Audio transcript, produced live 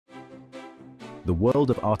The world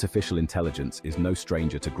of artificial intelligence is no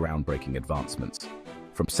stranger to groundbreaking advancements.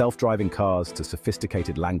 From self-driving cars to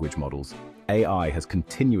sophisticated language models, AI has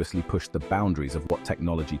continuously pushed the boundaries of what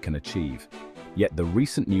technology can achieve. Yet the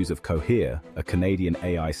recent news of Cohere, a Canadian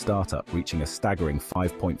AI startup reaching a staggering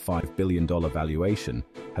 $5.5 billion valuation,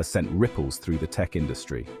 has sent ripples through the tech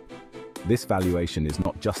industry. This valuation is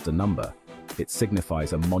not just a number, it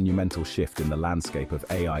signifies a monumental shift in the landscape of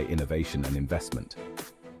AI innovation and investment.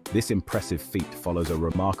 This impressive feat follows a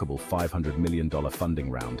remarkable $500 million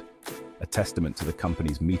funding round, a testament to the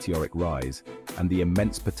company's meteoric rise and the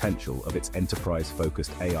immense potential of its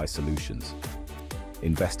enterprise-focused AI solutions.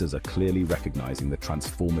 Investors are clearly recognizing the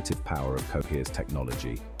transformative power of Cohere's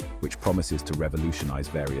technology, which promises to revolutionize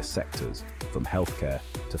various sectors, from healthcare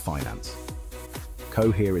to finance.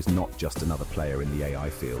 Cohere is not just another player in the AI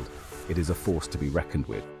field, it is a force to be reckoned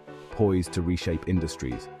with, poised to reshape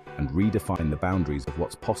industries and redefine the boundaries of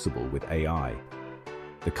what's possible with AI.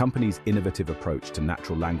 The company's innovative approach to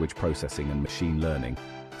natural language processing and machine learning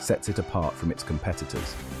sets it apart from its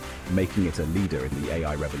competitors, making it a leader in the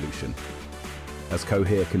AI revolution. As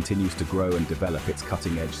Cohere continues to grow and develop its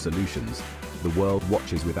cutting-edge solutions, the world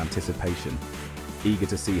watches with anticipation, eager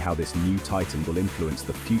to see how this new titan will influence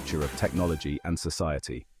the future of technology and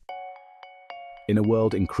society. In a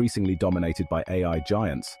world increasingly dominated by AI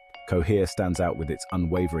giants, Cohere stands out with its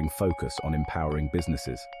unwavering focus on empowering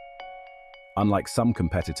businesses. Unlike some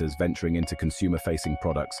competitors venturing into consumer-facing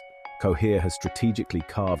products, Cohere has strategically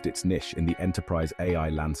carved its niche in the enterprise AI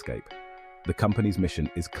landscape. The company's mission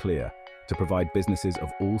is clear: to provide businesses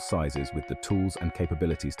of all sizes with the tools and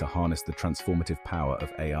capabilities to harness the transformative power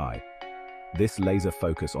of AI. This laser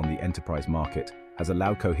focus on the enterprise market has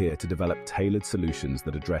allowed Cohere to develop tailored solutions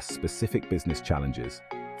that address specific business challenges,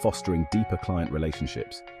 fostering deeper client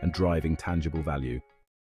relationships and driving tangible value.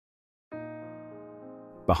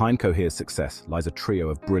 Behind Cohere's success lies a trio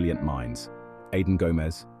of brilliant minds: Aiden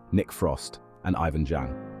Gomez, Frosst, and Ivan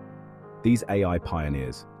Zhang. These AI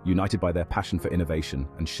pioneers, united by their passion for innovation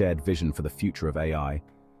and shared vision for the future of AI,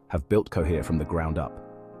 have built Cohere from the ground up.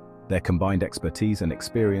 Their combined expertise and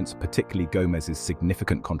experience, particularly Gomez's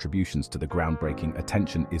significant contributions to the groundbreaking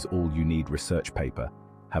 "Attention is All You Need" research paper,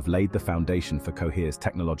 have laid the foundation for Cohere's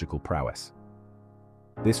technological prowess.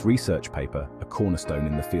 This research paper, a cornerstone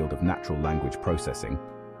in the field of natural language processing,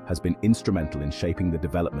 has been instrumental in shaping the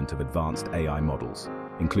development of advanced AI models,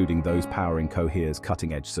 including those powering Cohere's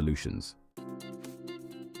cutting-edge solutions.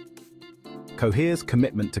 Cohere's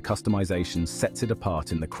commitment to customization sets it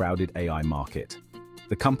apart in the crowded AI market.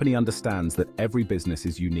 The company understands that every business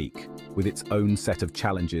is unique, with its own set of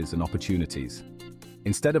challenges and opportunities.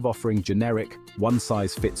 Instead of offering generic,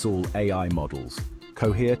 one-size-fits-all AI models,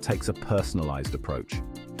 Cohere takes a personalized approach.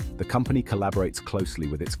 The company collaborates closely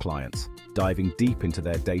with its clients, diving deep into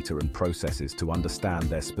their data and processes to understand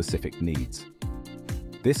their specific needs.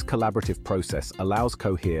 This collaborative process allows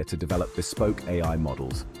Cohere to develop bespoke AI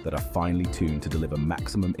models that are finely tuned to deliver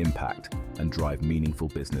maximum impact and drive meaningful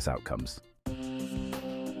business outcomes.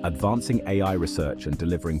 Advancing AI research and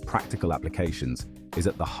delivering practical applications is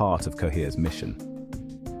at the heart of Cohere's mission.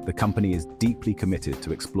 The company is deeply committed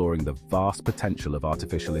to exploring the vast potential of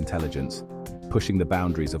artificial intelligence, pushing the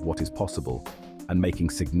boundaries of what is possible, and making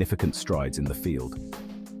significant strides in the field.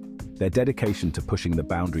 Their dedication to pushing the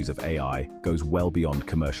boundaries of AI goes well beyond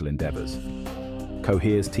commercial endeavors.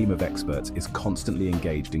 Cohere's team of experts is constantly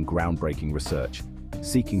engaged in groundbreaking research,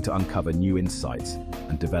 seeking to uncover new insights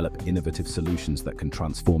and develop innovative solutions that can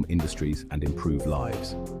transform industries and improve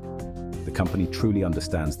lives. The company truly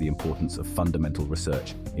understands the importance of fundamental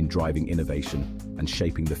research in driving innovation and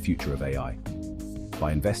shaping the future of AI.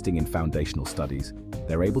 By investing in foundational studies,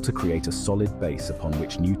 they're able to create a solid base upon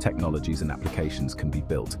which new technologies and applications can be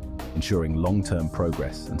built, ensuring long-term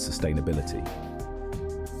progress and sustainability.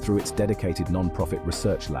 Through its dedicated non-profit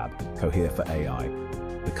research lab, Cohere for AI,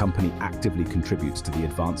 the company actively contributes to the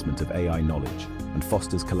advancement of AI knowledge and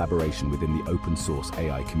fosters collaboration within the open-source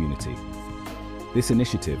AI community. This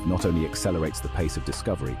initiative not only accelerates the pace of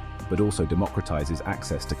discovery, but also democratizes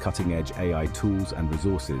access to cutting-edge AI tools and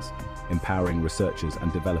resources, empowering researchers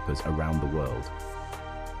and developers around the world.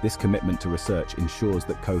 This commitment to research ensures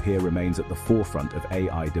that Cohere remains at the forefront of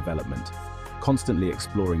AI development, constantly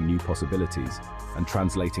exploring new possibilities and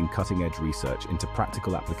translating cutting-edge research into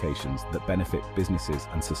practical applications that benefit businesses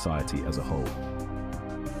and society as a whole.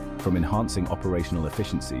 From enhancing operational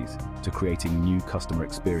efficiencies to creating new customer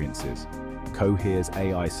experiences, Cohere's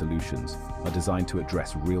AI solutions are designed to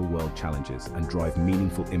address real-world challenges and drive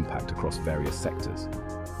meaningful impact across various sectors.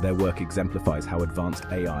 Their work exemplifies how advanced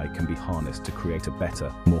AI can be harnessed to create a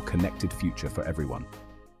better, more connected future for everyone.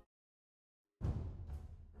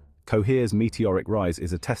 Cohere's meteoric rise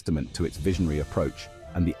is a testament to its visionary approach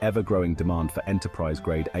and the ever-growing demand for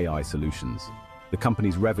enterprise-grade AI solutions. The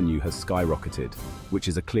company's revenue has skyrocketed, which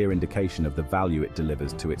is a clear indication of the value it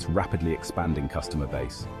delivers to its rapidly expanding customer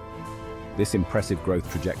base. This impressive growth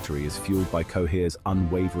trajectory is fueled by Cohere's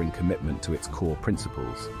unwavering commitment to its core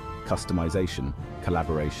principles: customization,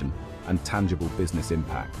 collaboration, and tangible business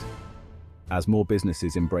impact. As more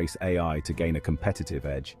businesses embrace AI to gain a competitive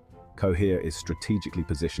edge, Cohere is strategically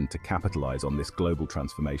positioned to capitalize on this global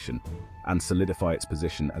transformation and solidify its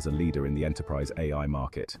position as a leader in the enterprise AI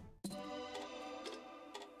market.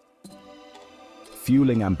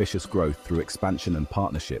 Fueling ambitious growth through expansion and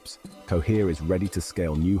partnerships, Cohere is ready to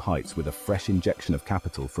scale new heights with a fresh injection of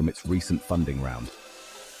capital from its recent funding round.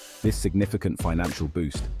 This significant financial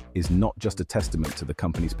boost is not just a testament to the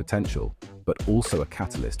company's potential, but also a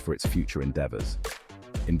catalyst for its future endeavors.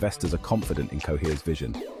 Investors are confident in Cohere's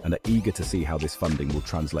vision and are eager to see how this funding will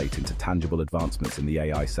translate into tangible advancements in the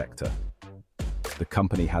AI sector. The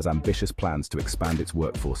company has ambitious plans to expand its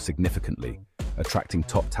workforce significantly, attracting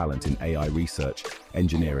top talent in AI research,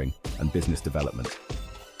 engineering, and business development.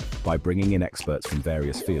 By bringing in experts from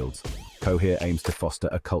various fields, Cohere aims to foster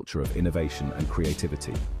a culture of innovation and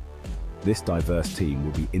creativity. This diverse team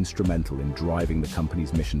will be instrumental in driving the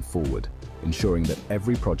company's mission forward, ensuring that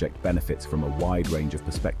every project benefits from a wide range of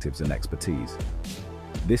perspectives and expertise.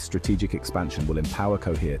 This strategic expansion will empower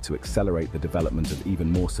Cohere to accelerate the development of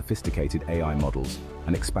even more sophisticated AI models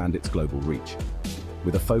and expand its global reach.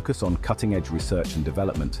 With a focus on cutting-edge research and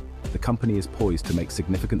development, the company is poised to make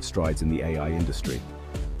significant strides in the AI industry.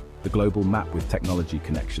 The global map with technology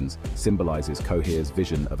connections symbolizes Cohere's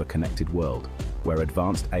vision of a connected world, where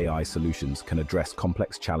advanced AI solutions can address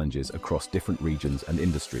complex challenges across different regions and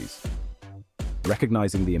industries.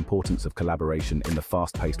 Recognizing the importance of collaboration in the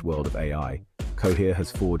fast-paced world of AI, Cohere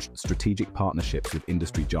has forged strategic partnerships with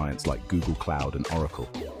industry giants like Google Cloud and Oracle.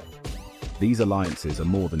 These alliances are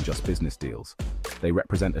more than just business deals. They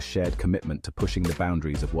represent a shared commitment to pushing the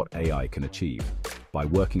boundaries of what AI can achieve. By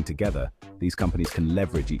working together, these companies can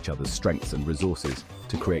leverage each other's strengths and resources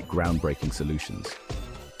to create groundbreaking solutions.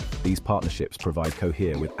 These partnerships provide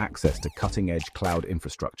Cohere with access to cutting-edge cloud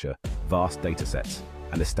infrastructure, vast datasets,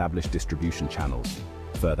 and established distribution channels,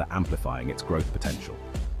 further amplifying its growth potential.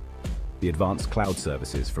 The advanced cloud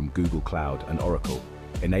services from Google Cloud and Oracle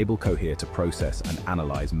enable Cohere to process and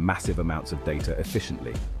analyze massive amounts of data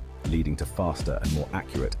efficiently, leading to faster and more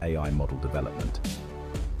accurate AI model development.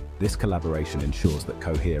 This collaboration ensures that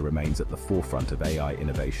Cohere remains at the forefront of AI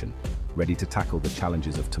innovation, ready to tackle the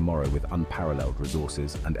challenges of tomorrow with unparalleled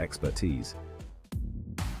resources and expertise.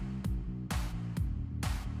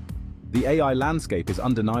 The AI landscape is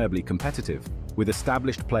undeniably competitive, with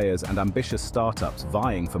established players and ambitious startups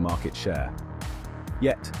vying for market share.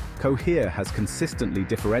 Yet, Cohere has consistently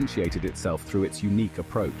differentiated itself through its unique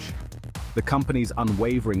approach. The company's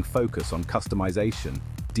unwavering focus on customization,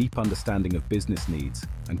 deep understanding of business needs,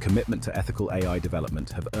 and commitment to ethical AI development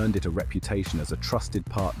have earned it a reputation as a trusted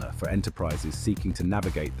partner for enterprises seeking to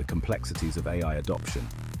navigate the complexities of AI adoption.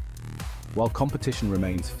 While competition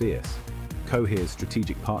remains fierce, Cohere's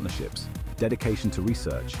strategic partnerships, dedication to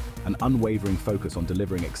research, and unwavering focus on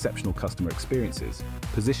delivering exceptional customer experiences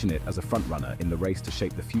position it as a frontrunner in the race to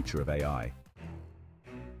shape the future of AI.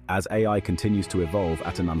 As AI continues to evolve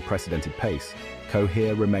at an unprecedented pace,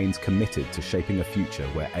 Cohere remains committed to shaping a future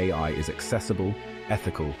where AI is accessible,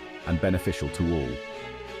 ethical, and beneficial to all.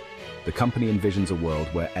 The company envisions a world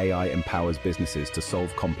where AI empowers businesses to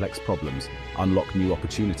solve complex problems, unlock new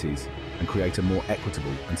opportunities, and create a more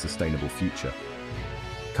equitable and sustainable future.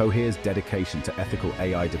 Cohere's dedication to ethical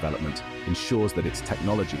AI development ensures that its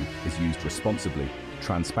technology is used responsibly,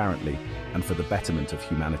 transparently, and for the betterment of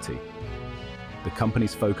humanity. The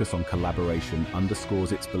company's focus on collaboration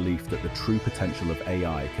underscores its belief that the true potential of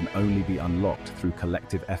AI can only be unlocked through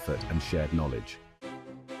collective effort and shared knowledge.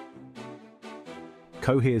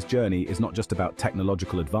 Cohere's journey is not just about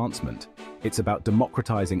technological advancement, it's about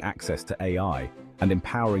democratizing access to AI and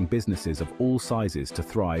empowering businesses of all sizes to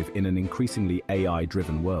thrive in an increasingly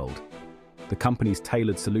AI-driven world. The company's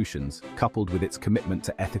tailored solutions, coupled with its commitment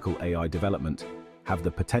to ethical AI development, have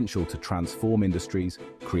the potential to transform industries,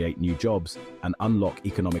 create new jobs, and unlock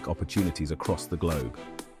economic opportunities across the globe.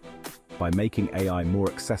 By making AI more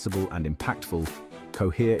accessible and impactful,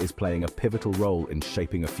 Cohere is playing a pivotal role in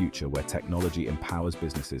shaping a future where technology empowers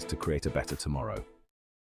businesses to create a better tomorrow.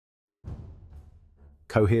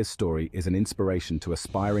 Cohere's story is an inspiration to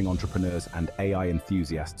aspiring entrepreneurs and AI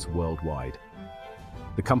enthusiasts worldwide.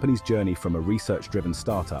 The company's journey from a research-driven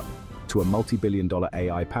startup to a multi-billion-dollar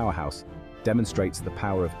AI powerhouse demonstrates the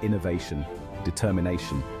power of innovation,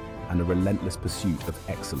 determination, and a relentless pursuit of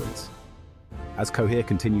excellence. As Cohere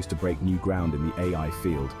continues to break new ground in the AI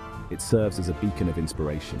field, it serves as a beacon of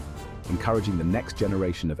inspiration, encouraging the next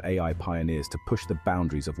generation of AI pioneers to push the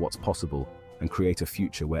boundaries of what's possible and create a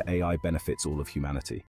future where AI benefits all of humanity.